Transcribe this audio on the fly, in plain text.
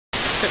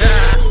Yeah,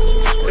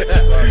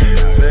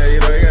 you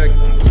know, you gotta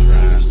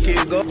keep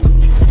going.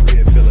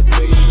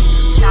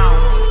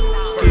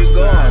 Keep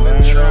going,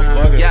 man.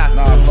 Fuck it. Yeah.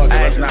 Nah, fuck it.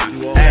 Let's not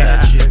do all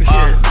that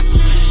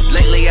shit.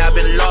 Lately I've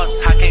been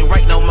lost, I can't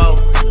write no more.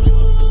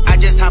 I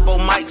just hop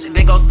on mics and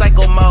then go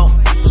psycho mode.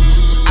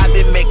 I've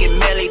been making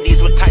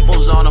melodies with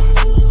typos on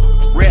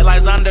them. Red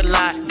lines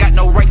underlined, got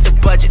no race or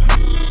budget.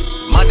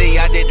 Monday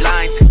I did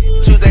lines,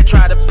 Tuesday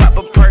tried to pop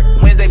a perk,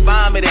 Wednesday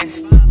vomiting,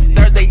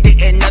 Thursday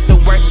didn't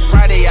nothing work,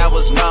 Friday I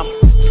was numb.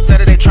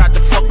 Saturday tried to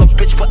fuck a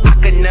bitch but I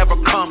could never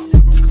come.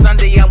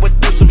 Sunday I went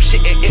through some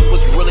shit and it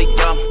was really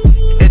dumb.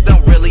 It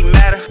don't really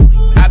matter,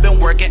 I've been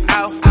working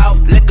out,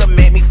 liquor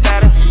made me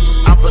fatter.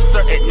 I'm for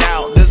certain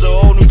now, there's a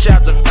whole new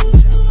chapter.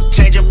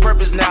 Changing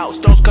purpose now,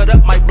 stones cut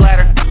up my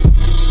bladder.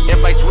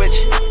 If I switch,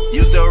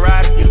 you still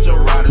ride,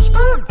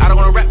 I don't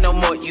wanna rap no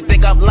more, you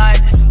think I'm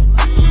lying?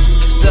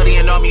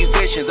 Studying all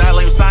musicians, I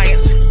learn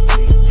science.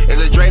 Is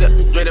it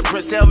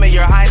DREDAPRINCE, tell me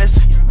your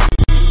highness.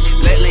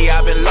 Lately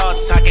I've been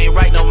lost, I can't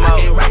write no more.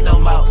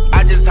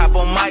 I just hop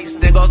on mics,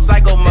 then go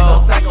psycho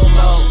mode.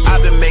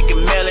 I've been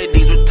making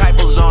melodies with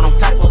typos on them.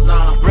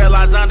 Red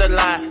lines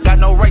underlined, got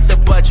no rates or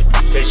budget.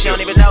 She don't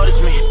even notice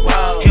me,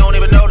 he don't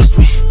even notice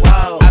me.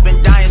 I've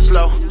been dying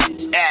slow,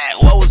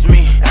 what was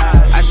me?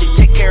 I should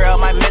take care of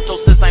my mental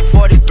since I'm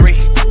 43.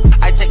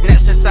 I take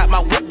naps inside my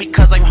whip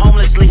because I'm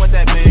homelessly. What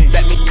that mean?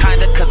 That mean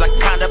kinda, cause I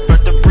kinda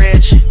burnt the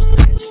bridge.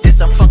 Did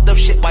some fucked up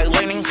shit by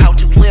learning how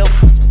to live.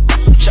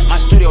 Shut my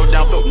studio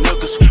down, thought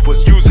niggas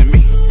was using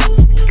me.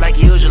 Like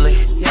usually,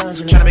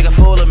 tryna make a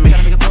fool of me.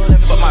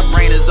 But my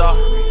brain is off,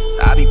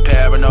 I be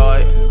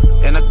paranoid.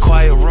 In a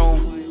quiet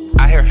room,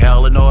 I hear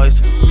hella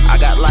noise. I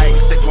got like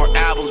 6 more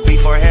albums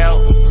before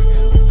hell.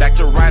 Back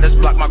to writers,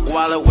 block my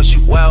wallet, wish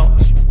you well.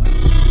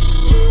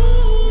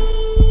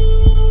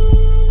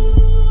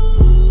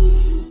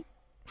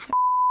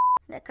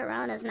 The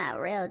corona's not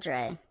real,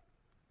 Dre.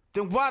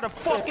 Then why the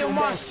fuck am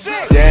I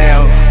sick?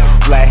 Damn,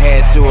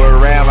 flathead to a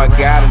ram, I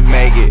gotta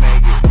make it.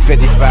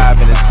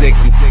 55 and a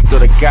 60, so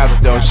the cops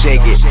don't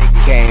shake it.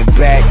 Came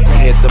back,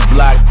 hit the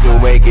block to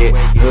wake it.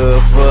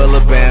 Hood full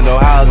of bando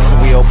houses,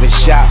 we open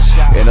shop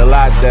in a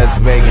lot that's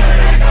vacant.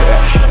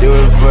 Do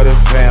it for the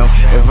fam,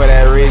 and for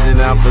that reason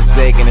I'm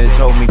forsaken. It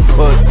told me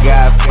put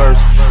God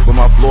first, when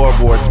my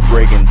floorboards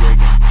breaking.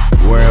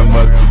 Wearing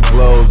musty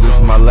clothes, it's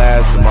my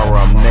last tomorrow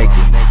I'm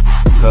naked.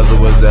 Cause it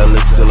was that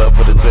lick still up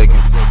for the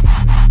taking.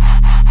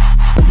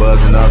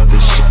 Buzzing up the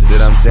shit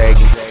that I'm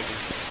taking.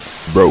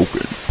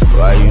 Broken.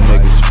 Why you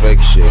niggas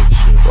fake shit?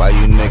 Why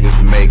you niggas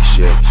make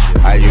shit?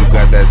 How you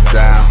got that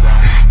sound?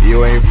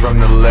 You ain't from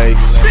the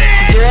lakes.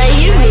 Dre,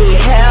 you need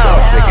help.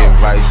 Don't take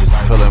advice, just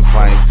pillin'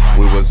 pints.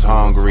 We was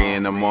hungry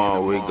in the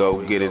morning, we go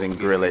get it and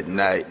grill at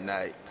night.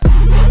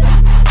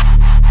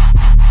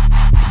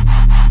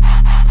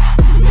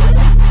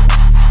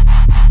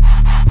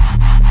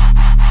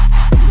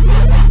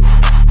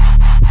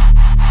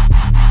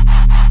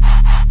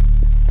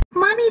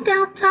 Money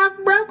don't talk,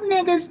 broke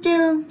niggas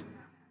do.